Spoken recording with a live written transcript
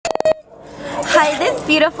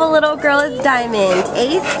beautiful little girl is Diamond,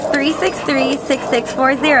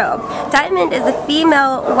 A3636640. Diamond is a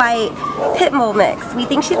female white pit bull mix. We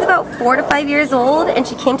think she's about 4 to 5 years old, and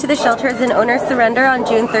she came to the shelter as an owner surrender on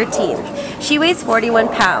June 13th. She weighs 41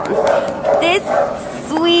 pounds. This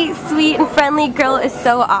sweet and friendly girl is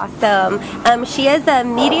so awesome. She has a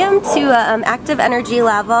medium to active energy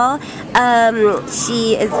level.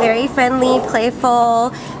 She is very friendly,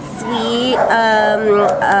 playful, sweet.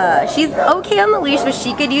 She's okay on the leash, but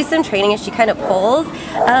she could use some training as she kind of pulls.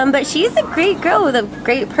 But she's a great girl with a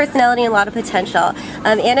great personality and a lot of potential.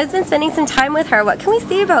 Anna's been spending some time with her. What can we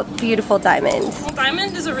say about beautiful Diamond? Well,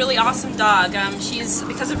 Diamond is a really awesome dog.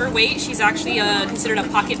 Because of her weight, she's actually considered a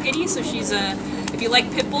pocket pitty, so she's if you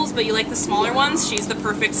like pit bulls but you like the smaller ones, she's the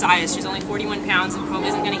perfect size. She's only 41 pounds and probably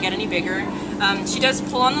isn't going to get any bigger. She does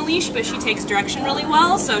pull on the leash, but she takes direction really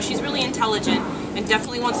well, so she's really intelligent and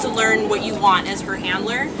definitely wants to learn what you want as her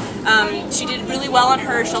handler. She did really well on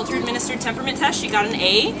her shelter-administered temperament test. She got an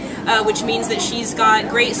A, which means that she's got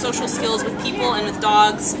great social skills with people and with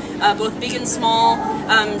dogs, both big and small.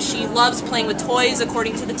 She loves playing with toys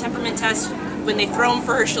according to the temperament test. When they throw them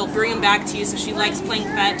for her, she'll bring them back to you, so she likes playing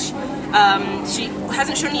fetch. She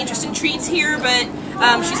hasn't shown any interest in treats here, but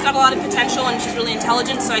she's got a lot of potential and she's really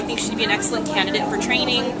intelligent, so I think she'd be an excellent candidate for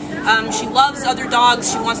training. She loves other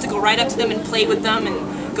dogs. She wants to go right up to them and play with them, and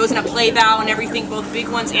goes in a play bow and everything, both big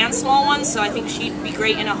ones and small ones, so I think she'd be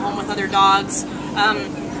great in a home with other dogs.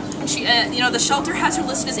 The shelter has her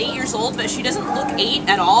listed as 8 years old, but she doesn't look 8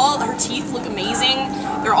 at all. Her teeth look amazing.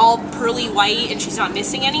 They're all pearly white and she's not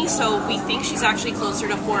missing any, so we think she's actually closer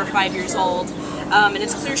to 4 or 5 years old. And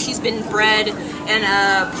it's clear she's been bred and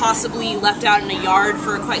possibly left out in a yard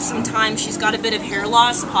for quite some time. She's got a bit of hair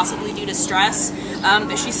loss, possibly due to stress,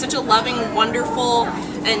 but she's such a loving, wonderful,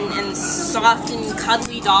 and soft and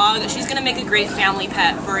cuddly dog. She's going to make a great family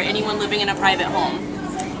pet for anyone living in a private home.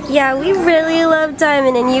 Yeah, we really love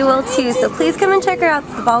Diamond, and you will too, so please come and check her out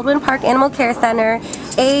at the Baldwin Park Animal Care Center,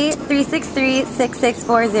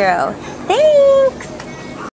 A3636640. Thanks!